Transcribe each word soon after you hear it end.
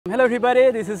Hello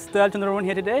everybody, this is Dayal Chandra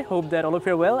here today. Hope that all of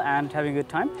you are well and having a good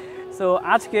time. So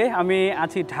আজকে আমি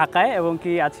আছি ঢাকায় এবং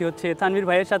কি আছি হচ্ছে তানভীর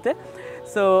ভাইয়ের সাথে।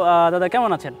 So দাদা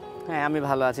কেমন আছেন? হ্যাঁ আমি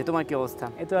ভালো আছি, তোমার কি অবস্থা?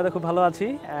 এই তো দাদা খুব ভালো আছি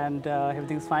and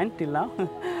everything is fine till now.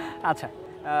 আচ্ছা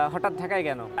হঠাৎ ঢাকায়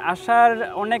কেন? আসার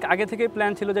অনেক আগে থেকেই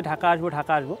প্ল্যান ছিল যে ঢাকা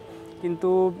আসবো কিন্তু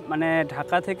মানে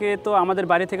ঢাকা থেকে তো আমাদের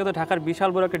বাড়ি থেকে তো ঢাকার বিশাল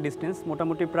বড় একটা ডিস্টেন্স,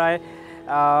 মোটামুটি প্রায়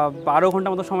 12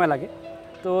 ঘন্টার মতো সময় লাগে।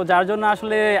 তো যার জন্য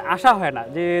আসলে আসা হয় না,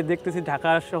 যে দেখতেছি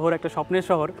ঢাকা শহর একটা স্বপ্নের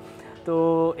শহর। তো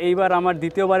এইবার আমার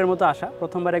দ্বিতীয়বারের মতো আসা,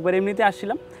 প্রথমবার একবার এমনিতে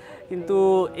আসছিলাম, কিন্তু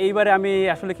এইবারে আমি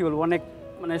আসলে কি বলবো, অনেক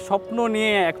মানে স্বপ্ন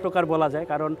নিয়ে এক প্রকার বলা যায়।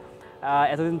 কারণ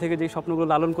এতদিন থেকে যে স্বপ্নগুলো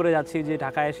লালন করে যাচ্ছি যে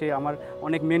ঢাকায় এসে আমার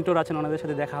অনেক মেন্টর আছেন, ওনাদের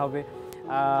সাথে দেখা হবে,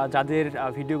 যাদের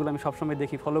ভিডিওগুলো আমি সবসময়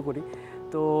দেখি, ফলো করি।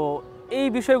 তো এই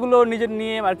বিষয়গুলো নিজের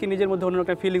নিয়ে আর কি নিজের মধ্যে অন্য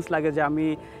একটা ফিলিংস লাগে যে আমি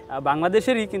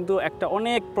বাংলাদেশেরই কিন্তু একটা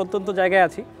অনেক প্রত্যন্ত জায়গায়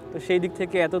আছি। তো সেই দিক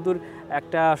থেকে এত দূর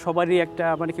একটা সবারই একটা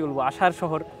মানে কি বলবো আশার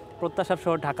শহর, প্রত্যাশার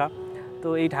শহর ঢাকা। তো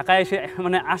এই ঢাকায় এসে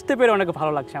মানে আসতে পেরে অনেক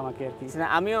ভালো লাগছে আমাকে আর কি।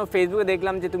 আমিও ফেসবুকে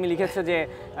দেখলাম যে তুমি লিখেছো যে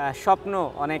স্বপ্ন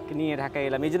অনেক নিয়ে ঢাকায়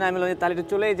এলাম, এই জন্য আমি বললাম তাহলে একটু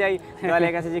চলে যাই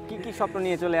দয়ালের কাছে, যে কি স্বপ্ন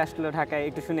নিয়ে চলে আসলো ঢাকায়,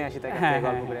 একটু শুনে আসি, তাই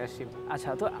গল্প করে আসি। আচ্ছা,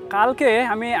 তো কালকে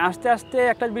আমি আস্তে আস্তে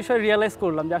একটা বিষয় রিয়েলাইজ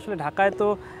করলাম যে আসলে ঢাকায় তো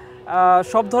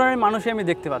সব ধরনের মানুষই আমি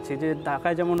দেখতে পাচ্ছি। যে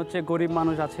ঢাকায় যেমন হচ্ছে গরিব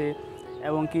মানুষ আছে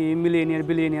এবং কি মিলিয়নিয়ার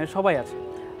বিলিয়নিয়ার সবাই আছে।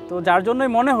 তো যার জন্যই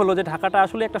মনে হলো যে ঢাকাটা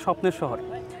আসলে একটা স্বপ্নের শহর।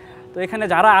 তো এখানে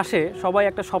যারা আসে সবাই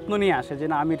একটা স্বপ্ন নিয়ে আসে যে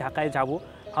না আমি ঢাকায় যাব,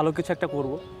 ভালো কিছু একটা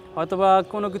করব, হয়তোবা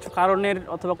কোনো কিছু কারণের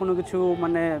অথবা কোনো কিছু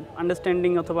মানে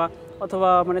আন্ডারস্ট্যান্ডিং অথবা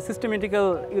মানে সিস্টেমেটিক্যাল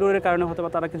ইরোরের কারণে হয়তোবা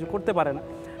তারা কিছু করতে পারে না।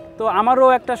 তো আমারও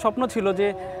একটা স্বপ্ন ছিল যে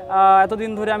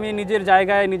এতদিন ধরে আমি নিজের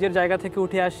জায়গা থেকে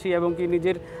উঠে আসছি এবং কি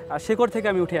নিজের শেকড় থেকে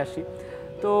আমি উঠে আসছি।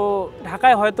 তো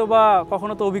ঢাকায় হয়তো বা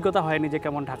কখনো তো অভিজ্ঞতা হয়নি যে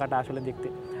কেমন ঢাকাটা আসলে দেখতে।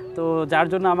 তো যার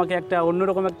জন্য আমাকে একটা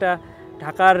অন্যরকম একটা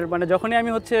ঢাকার মানে যখনই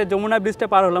আমি হচ্ছে যমুনা ব্রিজটা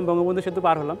পার হলাম, বঙ্গবন্ধু সেতু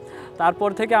পার হলাম, তারপর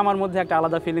থেকে আমার মধ্যে একটা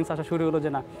আলাদা ফিলিংস আসা শুরু হলো যে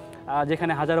না,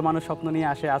 যেখানে হাজারো মানুষ স্বপ্ন নিয়ে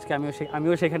আসে, আজকে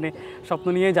আমিও সেখানে স্বপ্ন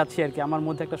নিয়েই যাচ্ছি আর কি। আমার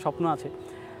মধ্যে একটা স্বপ্ন আছে।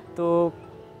 তো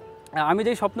আমি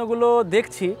যেই স্বপ্নগুলো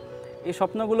দেখছি, এই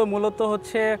স্বপ্নগুলো মূলত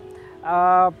হচ্ছে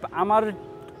আমার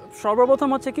সর্বপ্রথম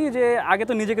হচ্ছে কি যে আগে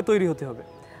তো নিজেকে তৈরি হতে হবে।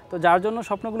 তো যার জন্য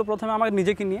স্বপ্নগুলো প্রথমে আমার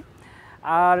নিজেকে নিয়ে,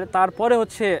 আর তারপরে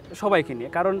হচ্ছে সবাইকে নিয়ে।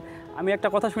 কারণ আমি একটা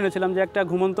কথা শুনেছিলাম যে একটা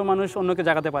ঘুমন্ত মানুষ অন্যকে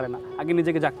জাগাতে পারে না, আগে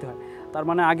নিজেকে জাগতে হয়। তার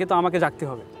মানে আগে তো আমাকে জাগতে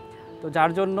হবে। তো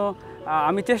যার জন্য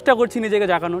আমি চেষ্টা করছি নিজেকে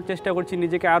জাগানোর, চেষ্টা করছি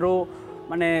নিজেকে আরও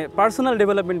মানে পার্সোনাল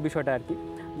ডেভেলপমেন্ট বিষয়টা আর কি,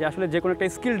 যে আসলে যে কোনো একটা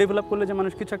স্কিল ডেভেলপ করলে যে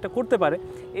মানুষ কিছু একটা করতে পারে,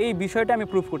 এই বিষয়টা আমি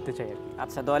প্রুভ করতে চাই আর কি।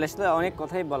 আচ্ছা, দয়ালের সাথে অনেক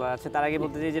কথাই বলার আছে, তার আগে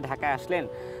বলতে চাই যে ঢাকায় আসলেন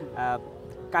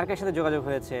কার কার সাথে যোগাযোগ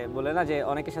হয়েছে, বলে না যে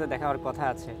অনেকের সাথে দেখা হওয়ার কথা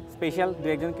আছে, স্পেশাল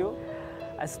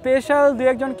দু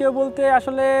একজন কেউ বলতে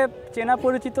আসলে চেনা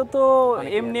পরিচিত তো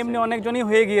এমনি অনেকজনই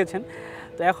হয়ে গিয়েছেন।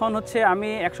 তো এখন হচ্ছে আমি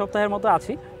এক সপ্তাহের মতো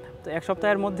আছি। তো এক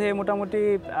সপ্তাহের মধ্যে মোটামুটি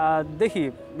দেখি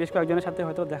বেশ কয়েকজনের সাথে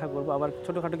হয়তো দেখা করবো, আবার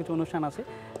ছোটোখাটো কিছু অনুষ্ঠান আছে,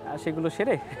 সেগুলো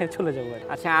সেরে চলে যাবো।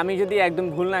 আচ্ছা, আমি যদি একদম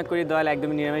ভুল না করি, দয়াল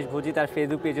একদম নিরামিষ ভোজি, তার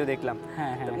ফেসবুক পেজও দেখলাম।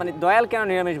 হ্যাঁ, মানে দয়াল কেন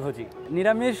নিরামিষ ভোজি?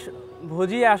 নিরামিষ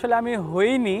ভোজি আসলে আমি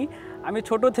হইনি, আমি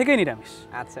ছোট থেকেই নিরামিষ।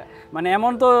 আচ্ছা, মানে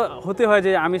এমন তো হতে হয়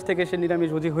যে আমিষ থেকে সে নিরামিষ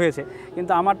ভোজি হয়েছে,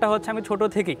 কিন্তু আমারটা হচ্ছে আমি ছোট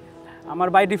থেকেই, আমার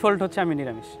বাই ডিফল্ট হচ্ছে আমি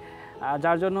নিরামিষ,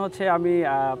 যার জন্য হচ্ছে আমি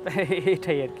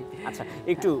এটাই আর কি। আচ্ছা,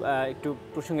 একটু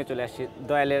প্রসঙ্গে চলে আসছি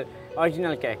দয়ালের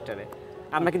অরিজিনাল ক্যারেক্টারে।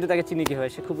 আমরা কিন্তু তাকে চিনি কীভাবে,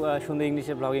 সে খুব সুন্দর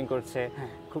ইংলিশে ব্লগিং করছে,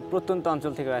 খুব প্রত্যন্ত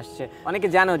অঞ্চল থেকে আসছে, অনেকে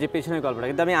জানো যে পেছনের গল্পটা,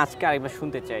 কিন্তু আমি আজকে আরেকবার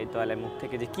শুনতে চাই দয়ালের মুখ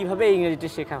থেকে যে কীভাবে ইংরেজিটা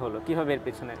শেখা হলো, কীভাবে এর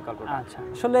পেছনের গল্পটা। আচ্ছা,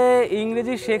 আসলে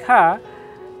ইংরেজি শেখা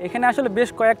এখানে আসলে বেশ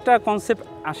কয়েকটা কনসেপ্ট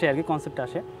আসে আর কি,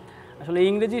 আসলে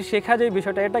ইংরেজি শেখা যে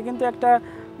বিষয়টা, এটা কিন্তু একটা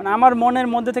মানে আমার মনের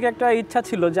মধ্যে থেকে একটা ইচ্ছা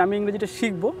ছিল যে আমি ইংরেজিটা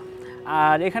শিখবো।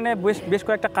 আর এখানে বেশ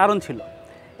কয়েকটা কারণ ছিল।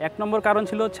 এক নম্বর কারণ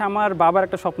ছিল হচ্ছে আমার বাবার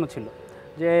একটা স্বপ্ন ছিল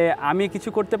যে আমি কিছু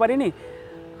করতে পারিনি,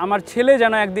 আমার ছেলে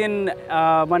যেন একদিন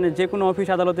মানে যে কোনো অফিস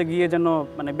আদালতে গিয়ে যেন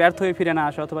মানে ব্যর্থ হয়ে ফিরে না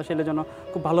আসে, অথবা ছেলে যেন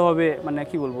খুব ভালোভাবে মানে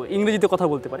কি বলবো ইংরেজিতে কথা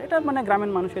বলতে পারে। এটা মানে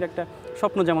গ্রামের মানুষের একটা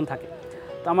স্বপ্ন যেমন থাকে,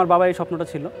 তো আমার বাবার এই স্বপ্নটা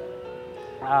ছিল।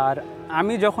 আর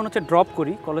আমি যখন হচ্ছে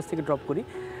কলেজ থেকে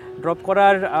ড্রপ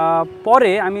করার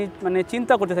পরে আমি মানে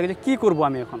চিন্তা করতে থাকি যে কী করবো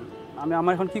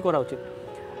আমার এখন কী করা উচিত।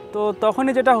 তো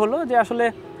তখনই যেটা হলো যে আসলে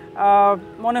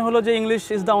মনে হলো যে English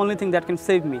is the only thing that can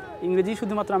save me. ইংরেজি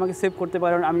শুধুমাত্র আমাকে সেভ করতে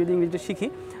পারে। আমি যদি ইংরেজিটা শিখি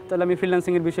তাহলে আমি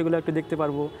ফ্রিল্যান্সিংয়ের বিষয়গুলো একটু দেখতে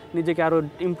পারবো, নিজেকে আরও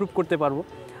ইমপ্রুভ করতে পারবো।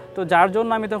 তো যার জন্য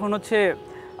আমি তখন হচ্ছে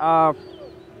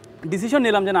ডিসিশন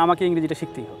নিলাম যে না, আমাকে ইংরেজিটা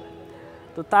শিখতেই হবে।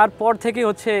 তো তারপর থেকে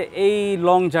হচ্ছে এই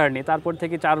লং জার্নি, তারপর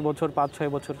থেকে 4 বছর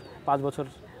 5 বছর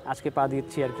আজকে পা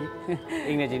দিচ্ছি আর কি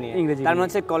ইংরেজি নিয়ে। ইংরেজি তার মানে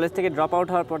হচ্ছে কলেজ থেকে ড্রপ আউট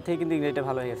হওয়ার পর থেকে কিন্তু ইংরেজিটা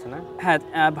ভালো হয়ে গেছে না? হ্যাঁ,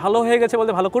 ভালো হয়ে গেছে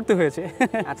বলতে ভালো করতে হয়েছে।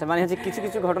 আচ্ছা, মানে হচ্ছে কিছু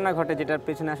কিছু ঘটনা ঘটে যেটার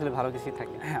পেছনে আসলে ভালো কিছুই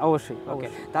থাকে। হ্যাঁ, অবশ্যই। ওকে,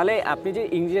 তাহলে আপনি যে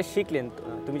ইংরেজিটা শিখলেন,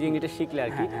 তুমি যে ইংরেজিটা শিখলে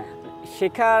আর কি, হ্যাঁ।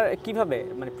 শেখার কিভাবে,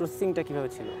 মানে প্রসেসিংটা কিভাবে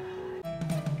ছিল?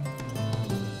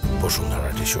 বসুন্ধরা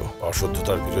টিস্যু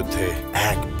অশুদ্ধতার বিরুদ্ধে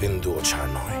এক বিন্দুও ছাড়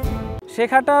নয়।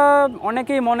 শেখাটা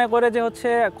অনেকেই মনে করে যে হচ্ছে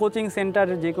কোচিং সেন্টার,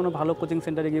 যে কোনো ভালো কোচিং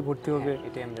সেন্টারে গিয়ে ভর্তি হবে,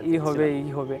 এটাই আমি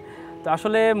ই হবে। তো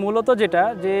আসলে মূলত যেটা,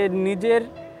 যে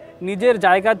নিজের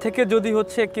জায়গা থেকে যদি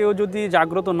হচ্ছে কেউ যদি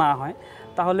জাগ্রত না হয়,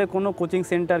 তাহলে কোনো কোচিং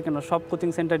সেন্টার কেন, সব কোচিং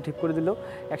সেন্টার ঠিক করে দিলেও,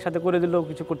 একসাথে করে দিলেও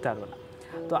কিছু করতে পারবে না।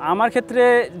 তো আমার ক্ষেত্রে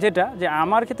যেটা, যে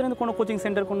আমার ক্ষেত্রে কিন্তু কোনো কোচিং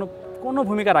সেন্টার কোনো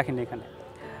ভূমিকা রাখেনি এখানে,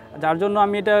 যার জন্য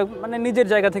আমি এটা মানে নিজের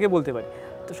জায়গা থেকে বলতে পারি।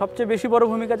 তো সবচেয়ে বেশি বড়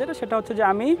ভূমিকা যেটা, সেটা হচ্ছে যে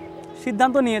আমি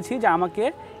সিদ্ধান্ত নিয়েছি যে আমাকে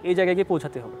এই জায়গায় গিয়ে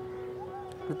পৌঁছাতে হবে।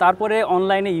 তারপরে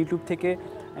অনলাইনে ইউটিউব থেকে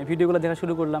ভিডিওগুলো দেখা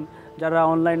শুরু করলাম, যারা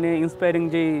অনলাইনে ইন্সপায়ারিং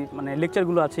যেই মানে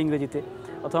লেকচারগুলো আছে ইংরেজিতে,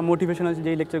 অথবা মোটিভেশনাল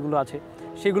যেই লেকচারগুলো আছে,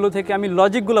 সেগুলো থেকে আমি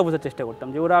লজিকগুলো বোঝার চেষ্টা করতাম,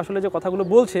 যে ওরা আসলে যে কথাগুলো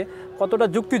বলছে কতটা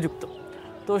যুক্তিযুক্ত।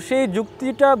 তো সেই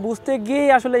যুক্তিটা বুঝতে গিয়েই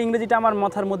আসলে ইংরেজিটা আমার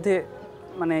মাথার মধ্যে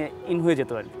মানে ইন হয়ে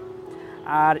যেত আর কি।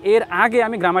 আর এর আগে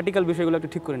আমি গ্রামাটিক্যাল বিষয়গুলো একটু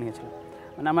ঠিক করে নিয়েছিলাম।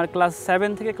 মানে আমার ক্লাস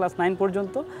 7 থেকে ক্লাস 9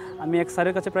 পর্যন্ত আমি এক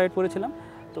স্যারের কাছে প্রাইভেট পড়েছিলাম।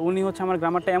 তো উনি হচ্ছে আমার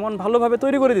গ্রামারটা এমন ভালোভাবে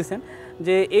তৈরি করে দিয়েছেন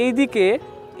যে এই দিকে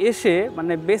এসে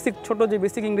মানে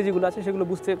বেসিক ইংরেজিগুলো আছে সেগুলো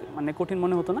বুঝতে মানে কঠিন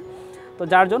মনে হতো না। তো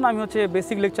যার জন্য আমি হচ্ছে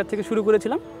বেসিক লেকচার থেকে শুরু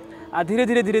করেছিলাম, আর ধীরে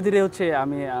ধীরে হচ্ছে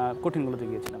আমি কঠিনগুলোতে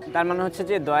গিয়েছিলাম। তার মানে হচ্ছে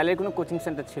যে দয়ালের কোনো কোচিং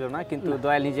সেন্টার ছিল না, কিন্তু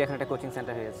দয়াল নিজে এখন একটা কোচিং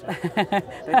সেন্টার হয়ে গেছে,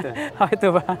 তাই তো? হয়তো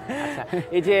বা। আচ্ছা,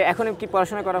 এই যে এখন কি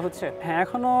পড়াশোনা করা হচ্ছে? হ্যাঁ,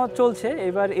 এখনও চলছে।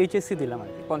 এবার এইচএসসি দিলাম আর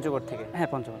কি, পঞ্চগড় থেকে। হ্যাঁ,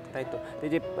 পঞ্চগড়। তাই তো? এই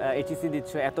যে এইচএসসি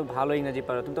দিচ্ছ, এত ভালো ইংরেজি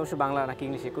পারো, তুমি তো অবশ্যই বাংলা নাকি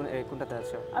ইংলিশে কোনটাতে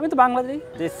আছো? আমি তো বাংলাতেই।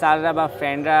 যে স্যাররা বা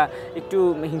ফ্রেন্ডরা একটু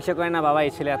হিংসা করে না, বাবা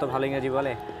এই ছেলে এত ভালো ইংরেজি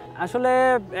বলে? আসলে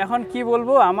এখন কি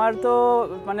বলবো, আমার তো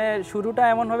মানে শুরুটা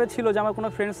এমনভাবে ছিল যে আমার কোনো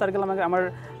ফ্রেন্ড সার্কেল আমার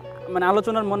মানে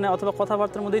আলোচনার মনে অথবা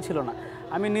কথাবার্তার মধ্যেই ছিল না।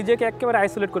 আমি নিজেকে একেবারে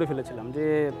আইসোলেট করে ফেলেছিলাম যে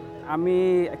আমি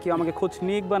কেউ আমাকে খোঁজ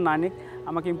নিক বা না নিক,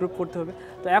 আমাকে ইমপ্রুভ করতে হবে।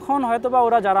 তো এখন হয়তোবা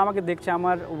ওরা যারা আমাকে দেখছে,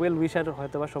 আমার ওয়েল উইশার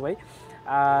হয়তোবা সবাই,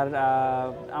 আর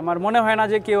আমার মনে হয় না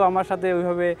যে কেউ আমার সাথে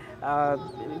ওইভাবে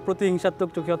প্রতিহিংসাত্মক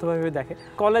চোখে অথবা ওইভাবে দেখে।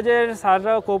 কলেজের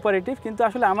স্যাররাও কোঅপারেটিভ, কিন্তু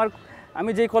আসলে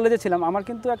আমি যেই কলেজে ছিলাম, আমার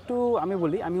কিন্তু একটু আমি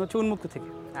বলি, আমি হচ্ছে উন্মুক্ত থেকে।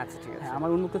 আচ্ছা, ঠিক আছে। হ্যাঁ, আমার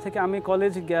উন্মুক্ত থেকে আমি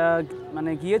কলেজ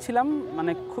মানে গিয়েছিলাম,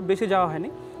 মানে খুব বেশি যাওয়া হয়নি,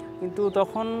 কিন্তু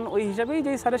তখন ওই হিসাবেই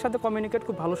যে স্যারের সাথে কমিউনিকেট,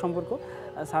 খুব ভালো সম্পর্ক।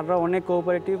 স্যাররা অনেক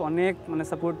কোঅপারেটিভ, অনেক মানে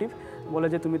সাপোর্টিভ, বলে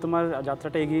যে তুমি তোমার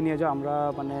যাত্রাটা এগিয়ে নিয়ে যাও, আমরা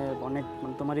মানে অনেক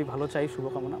মানে তোমারই ভালো চাই,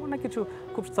 শুভকামনা, অনেক কিছু,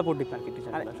 খুব সাপোর্টিভ আর কি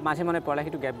টিচার। মাঝে মানে পড়ালেখা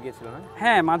একটু গ্যাপ গিয়েছিল না?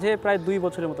 হ্যাঁ, মাঝে প্রায় 2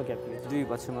 বছরের মতো গ্যাপ গিয়েছিল। 2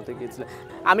 বছরের মতো গিয়েছিল।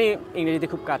 আমি ইংরেজিতে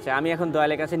খুব কাছে, আমি এখন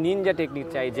দয়ালের কাছে নিনজা টেকনিক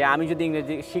চাই, যে আমি যদি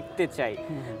ইংরেজি শিখতে চাই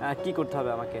কি করতে হবে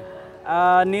আমাকে?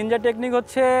 নিনজা টেকনিক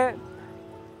হচ্ছে,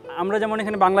 আমরা যেমন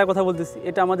এখানে বাংলায় কথা বলতেছি,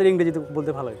 এটা আমাদের ইংরেজিতে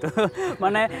বলতে ভালো হতো।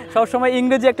 মানে সবসময়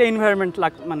ইংরেজি একটা এনভায়রনমেন্ট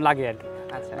মানে লাগে আর কি।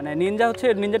 আচ্ছা, মানে নিনজা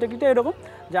টেকনিকটা এরকম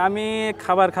যে আমি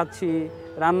খাবার খাচ্ছি,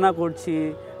 রান্না করছি,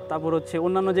 তারপর হচ্ছে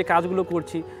অন্যান্য যে কাজগুলো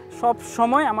করছি, সব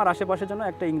সময় আমার আশেপাশের জন্য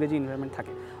একটা ইংরেজি এনভায়রনমেন্ট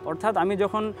থাকে। অর্থাৎ আমি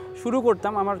যখন শুরু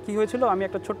করতাম, আমার কি হয়েছিল, আমি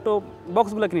একটা ছোট্ট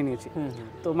বক্সগুলো কিনে নিয়েছি,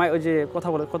 তো ওই যে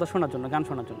কথা শোনার জন্য, গান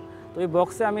শোনার জন্য। তো ওই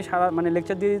বক্সে আমি সারা মানে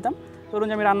লেকচার দিয়ে দিতাম। ধরুন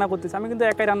যে আমি রান্না করতেছি, আমি কিন্তু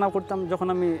একাই রান্না করতাম যখন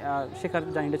আমি শেখার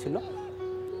জার্নিটা ছিল।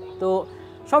 তো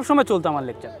সব সময় চলতো আমার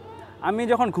লেকচার। আমি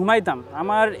যখন ঘুমাইতাম,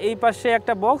 আমার এই পাশে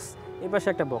একটা বক্স, এই পাশে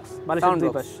একটা বক্স, বালিশের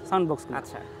দুই পাশে সাউন্ড বক্স।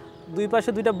 আচ্ছা, দুই পাশে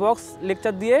 2টা বক্স,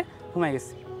 লেকচার দিয়ে ঘুমাই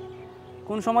গেছি।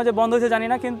 কোন সময় যে বন্ধ হয়েছে জানি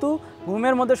না, কিন্তু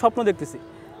ঘুমের মধ্যে স্বপ্ন দেখতেছি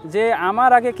যে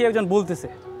আমার আগে কেউ একজন বলতেছে,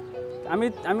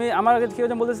 আমার আগে কেউ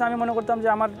একজন বলতেছে। আমি মনে করতাম যে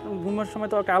আমার ঘুমের সময়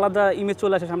তো একটা আলাদা ইমেজ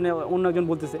চলে আসে সামনে, অন্য একজন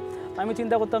বলতেছে। আমি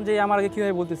চিন্তা করতাম যে আমার আগে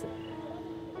কীভাবে বলতেছে,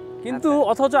 কিন্তু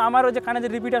অথচ আমার ওই যে কানে যে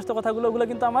রিপিট আসতো কথাগুলো, ওগুলো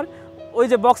কিন্তু আমার ওই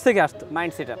যে বক্স থেকে আসতো।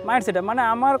 মাইন্ডসেট মানে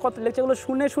আমার কথা লেকচারগুলো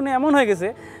শুনে এমন হয়ে গেছে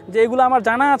যে এগুলো আমার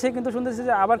জানা আছে, কিন্তু শুনতেছি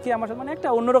যে আবার কি আমার সাথে, মানে একটা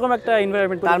অন্যরকম একটা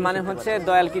এনভায়রনমেন্ট। তার মানে হচ্ছে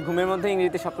দয়াল কি ঘুমের মধ্যে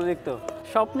ইংরেজিতে স্বপ্ন দেখতো?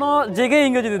 স্বপ্ন জেগে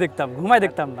ইংরেজিতে দেখতাম, ঘুমায়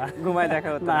দেখতাম না। ঘুমায় দেখা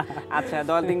হতো না? আচ্ছা,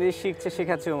 দয়াল ইংরেজি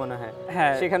শেখাচ্ছেও মনে হয়।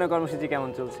 হ্যাঁ, শেখানোর কর্মসূচি কেমন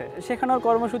চলছে? শেখানোর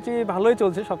কর্মসূচি ভালোই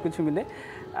চলছে, সব কিছু মিলে।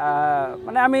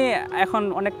 মানে আমি এখন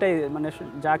অনেকটাই মানে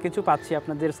যা কিছু পাচ্ছি,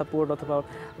 আপনাদের সাপোর্ট অথবা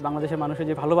বাংলাদেশের মানুষের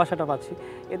যে ভালোবাসাটা পাচ্ছি,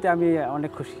 এতে আমি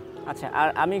অনেক খুশি। আচ্ছা, আর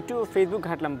আমি একটু ফেসবুক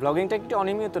ঘাটলাম, ব্লগিংটা একটু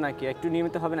অনিয়মিত নাকি, একটু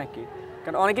নিয়মিত হবে নাকি?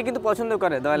 কারণ অনেকে কিন্তু পছন্দ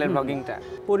করে দয়ালের ব্লগিংটা।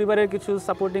 পরিবারের কিছু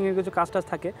সাপোর্টিংয়ের কিছু কাজ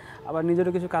থাকে, আবার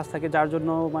নিজেরও কিছু কাজ থাকে, যার জন্য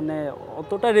মানে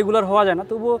অতটা রেগুলার হওয়া যায় না।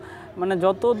 তবুও মানে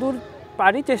যত দূর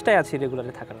পারি, চেষ্টায় আছি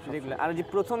রেগুলারে থাকার। রেগুলার। আর যে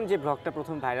প্রথম ব্লগটা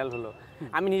প্রথম ভাইরাল হলো,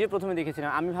 আমি নিজে প্রথমে দেখেছিলাম,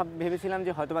 আমি ভেবেছিলাম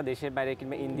যে হয়তোবা দেশের বাইরে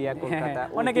কিংবা ইন্ডিয়া, কলকাতা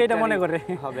অনেকে এটা মনে করে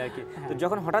হবে আর কি। তো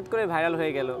যখন হঠাৎ করে ভাইরাল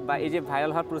হয়ে গেল বা এই যে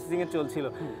ভাইরাল হওয়ার প্রসেসিংয়ে চলছিল,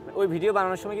 ওই ভিডিও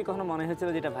বানানোর সময় কি কখনো মনে হয়েছিল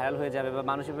যে এটা ভাইরাল হয়ে যাবে বা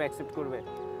মানুষ এভাবে অ্যাকসেপ্ট করবে?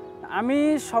 আমি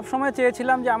সবসময়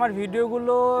চেয়েছিলাম যে আমার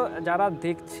ভিডিওগুলো যারা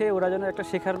দেখছে ওরা যেন একটা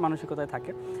শেখার মানসিকতায়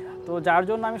থাকে, তো যার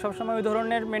জন্য আমি সবসময় ওই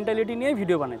ধরনের মেন্টালিটি নিয়ে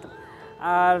ভিডিও বানাইতাম।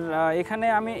 আর এখানে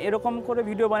আমি এরকম করে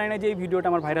ভিডিও বানাই না যে এই ভিডিওটা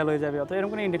আমার ভাইরাল হয়ে যাবে, অথবা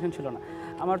এরকম কোনো ইন্টেনশন ছিল না।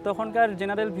 আমার তখনকার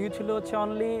জেনারেল ভিউ ছিল হচ্ছে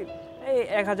অনলি এই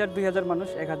 1000-2000 মানুষ,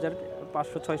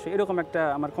 1500-600 এরকম একটা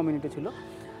আমার কমিউনিটি ছিল।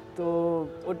 তো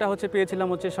ওটা হচ্ছে পেয়েছিলাম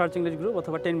হচ্ছে সার্চ ইংলিশ গ্রুপ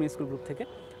অথবা 10 মিনিট স্কুল গ্রুপ থেকে।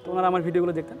 তো ওনারা আমার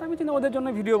ভিডিওগুলো দেখতেন, তো আমি চিন্তা ওদের জন্য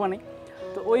ভিডিও বানাই।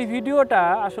 তো ওই ভিডিওটা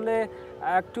আসলে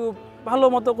একটু ভালো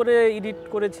মতো করে এডিট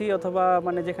করেছি, অথবা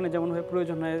মানে যেখানে যেমনভাবে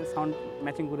প্রয়োজন হয় সাউন্ড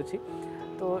ম্যাচিং করেছি।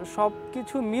 তো সব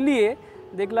কিছু মিলিয়ে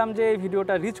দেখলাম যে এই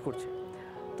ভিডিওটা রিচ করছে।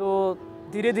 তো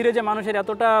ধীরে ধীরে যে মানুষের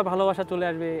এতটা ভালোবাসা চলে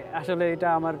আসবে, আসলে এটা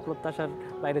আমার প্রত্যাশার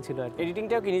বাইরে ছিল আর কি।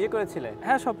 এডিটিংটাও কি নিজে করেছিলে?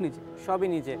 হ্যাঁ, সব নিজে, সবই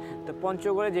নিজে। তো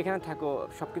পঞ্চগড়ে যেখানে থাকো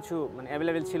সব কিছু মানে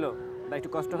অ্যাভেলেবেল ছিল বা একটু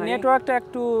কষ্ট হয়? নেটওয়ার্কটা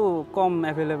একটু কম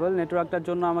অ্যাভেলেবল। নেটওয়ার্কটার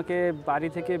জন্য আমাকে বাড়ি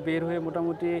থেকে বের হয়ে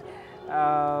মোটামুটি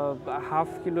হাফ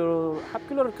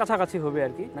কিলোর কাছাকাছি হবে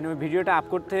আর কি। মানে ওই ভিডিওটা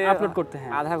আপলোড করতে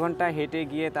হ্যাঁ আধা ঘন্টা হেঁটে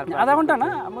গিয়ে, তারপর আধা ঘন্টা না,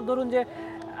 আমার ধরুন যে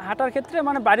হাঁটার ক্ষেত্রে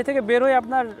মানে বাড়ি থেকে বের হয়ে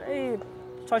আপনার এই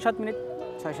 6-7 মিনিট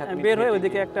বের হয়ে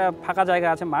ওইদিকে একটা ফাঁকা জায়গা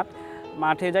আছে,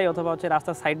 মাঠে যাই অথবা হচ্ছে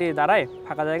রাস্তার সাইডে দাঁড়ায়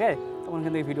ফাঁকা জায়গায়, তখন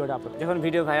এখান থেকে ভিডিওটা আপলোড। যখন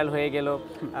ভিডিও ভাইরাল হয়ে গেল,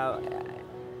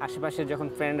 আশেপাশে যখন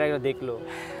ফ্রেন্ডরা দেখলো,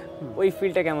 ওই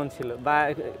ফিলটা কেমন ছিল? বা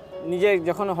নিজে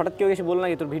যখন হঠাৎ কেউ এসে বললো না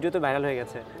তোর ভিডিও তো ভাইরাল হয়ে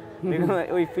গেছে,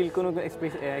 ওই ফিল কোনো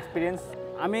এক্সপিরিয়েন্স?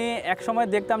 আমি এক সময়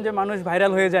দেখতাম যে মানুষ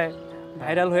ভাইরাল হয়ে যায়,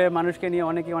 ভাইরাল হয়ে মানুষকে নিয়ে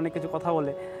অনেক কিছু কথা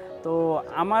বলে। তো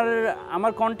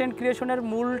আমার কন্টেন্ট ক্রিয়েশনের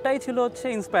মূলটাই ছিল হচ্ছে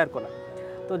ইন্সপায়ার করা।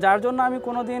 তো যার জন্য আমি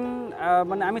কোনো দিন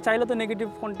মানে আমি চাইলে তো নেগেটিভ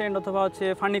কন্টেন্ট অথবা হচ্ছে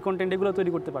ফানি কন্টেন্ট এগুলো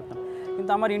তৈরি করতে পারতাম,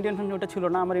 কিন্তু আমার ইন্টেনশন ওটা ছিল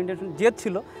না। আমার ইন্টেনশন জেদ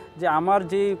ছিল যে আমার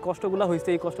যে কষ্টগুলো হয়েছে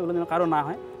এই কষ্টগুলো যেন কারো না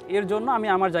হয়, এর জন্য আমি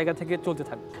আমার জায়গা থেকে চলতে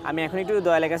থাকবো। আমি এখন একটু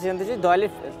দয়ালের কাছে জানতে চাই,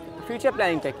 দয়ালের ফিউচার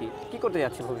প্ল্যানিংটা কি করতে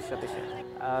যাচ্ছে ভবিষ্যতে সে?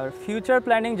 আর ফিউচার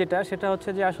প্ল্যানিং সেটা হচ্ছে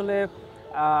যে আসলে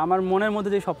আমার মনের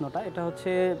মধ্যে যে স্বপ্নটা, এটা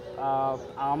হচ্ছে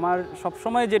আমার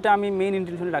সবসময় যেটা আমি মেইন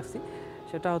ইন্টেনশনে রাখছি,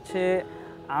 সেটা হচ্ছে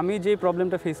আমি যে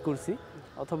প্রবলেমটা ফেস করছি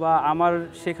অথবা আমার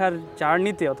শেখার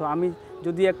জার্নিতে, অথবা আমি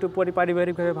যদি একটু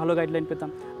পারিবারিকভাবে ভালো গাইডলাইন পেতাম,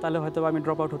 তাহলে হয়তো আমি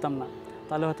ড্রপ আউট হতাম না,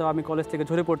 তাহলে হয়তো আমি কলেজ থেকে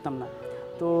ঝরে পড়তাম না।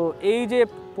 তো এই যে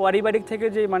পারিবারিক থেকে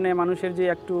যে মানে মানুষের যে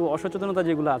একটু অসচেতনতা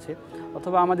যেগুলো আছে,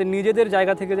 অথবা আমাদের নিজেদের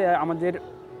জায়গা থেকে যে আমাদের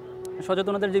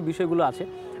সচেতনতার যে বিষয়গুলো আছে,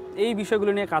 এই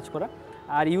বিষয়গুলো নিয়ে কাজ করা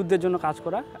আর ইউথদের জন্য কাজ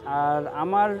করা। আর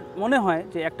আমার মনে হয়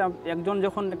যে একজন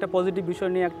যখন একটা পজিটিভ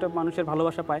বিষয় নিয়ে একটা মানুষের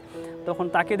ভালোবাসা পায়, তখন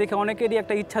তাকে দেখে অনেকেরই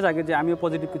একটা ইচ্ছা জাগে যে আমিও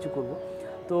পজিটিভ কিছু করব।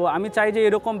 তো আমি চাই যে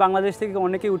এরকম বাংলাদেশ থেকে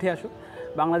অনেকেই উঠে আসুক,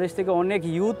 বাংলাদেশ থেকে অনেক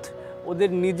ইউথ ওদের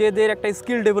নিজেদের একটা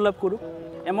স্কিল ডেভেলপ করুক।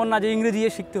 এমন না যে ইংরেজি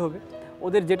শিখতে হবে,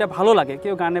 ওদের যেটা ভালো লাগে,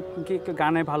 কেউ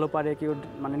গানে ভালো পারে, কেউ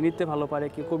মানে নৃত্যে ভালো পারে,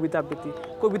 কেউ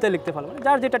কবিতা লিখতে ভালো পারে,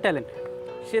 যার যেটা ট্যালেন্ট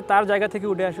সে তার জায়গা থেকে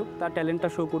উঠে আসুক, তার ট্যালেন্টটা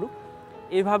শো করুক।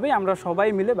 এইভাবে আমরা সবাই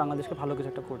মিলে বাংলাদেশকে ভালো কিছু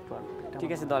একটা করতে পারবো।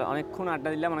 ঠিক আছে দল, অনেকক্ষণ আড্ডা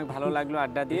দিলাম, অনেক ভালো লাগলো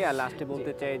আড্ডা দিয়ে। আর লাস্টে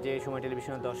বলতে চাই যে সময়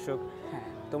টেলিভিশনের দর্শক,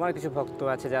 তোমার কিছু ভক্ত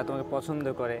আছে যারা তোমাকে পছন্দ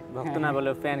করে, ভক্ত না বলে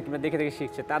ফ্যান কিংবা দেখে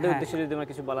শিখছে, তাদের উদ্দেশ্যে যদি তোমার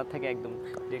কিছু বলার থাকে একদম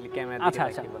ক্যামেরা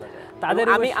দিকে বলা যায়। তাদের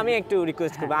আমি একটু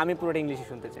রিকোয়েস্ট করব, আমি পুরোটা ইংলিশে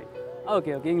শুনতে চাই।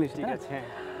 ওকে ইংলিশ, ঠিক আছে।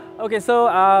 Okay, so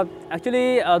actually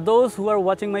those who are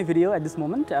watching my video at this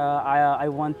moment, I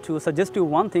want to suggest you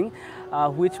one thing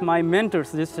which my mentor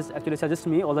suggests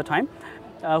me all the time,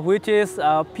 which is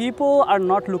people are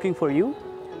not looking for you,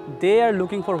 they are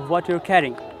looking for what you're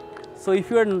carrying. So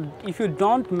if you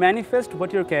don't manifest what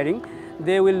you're carrying,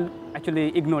 they will actually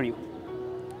ignore you.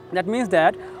 That means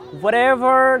that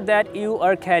whatever that you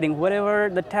are carrying, whatever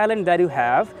the talent that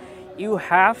you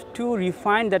have to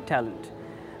refine that talent.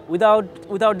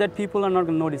 Without that, people are not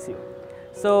going to notice you.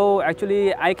 So actually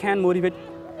I can motivate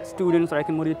students, or I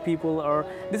can motivate people, or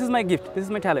this is my gift, this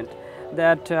is my talent,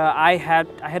 that I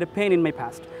had a pain in my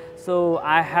past. So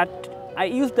I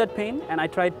used that pain and I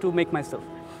tried to make myself.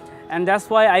 And that's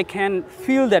why I can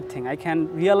feel that thing, I can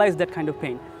realize that kind of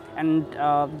pain. And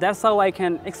that's how I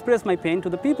can express my pain to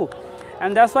the people. And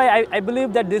that's why I believe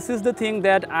that this is the thing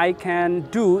that I can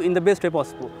do in the best way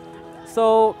possible. So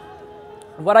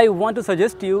what I want to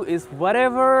suggest to you is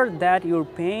whatever that your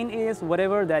pain is,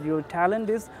 whatever that your talent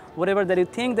is, whatever that you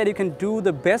think that you can do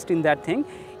the best in that thing,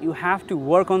 you have to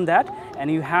work on that and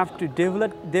you have to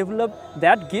develop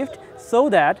that gift so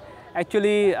that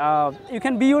actually you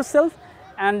can be yourself.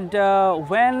 And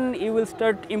when you will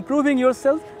start improving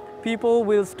yourself, people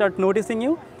will start noticing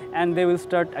you and they will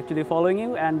start actually following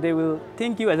you and they will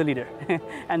think you as a leader.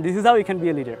 And this is how you can be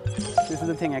a leader. This is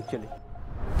the thing actually.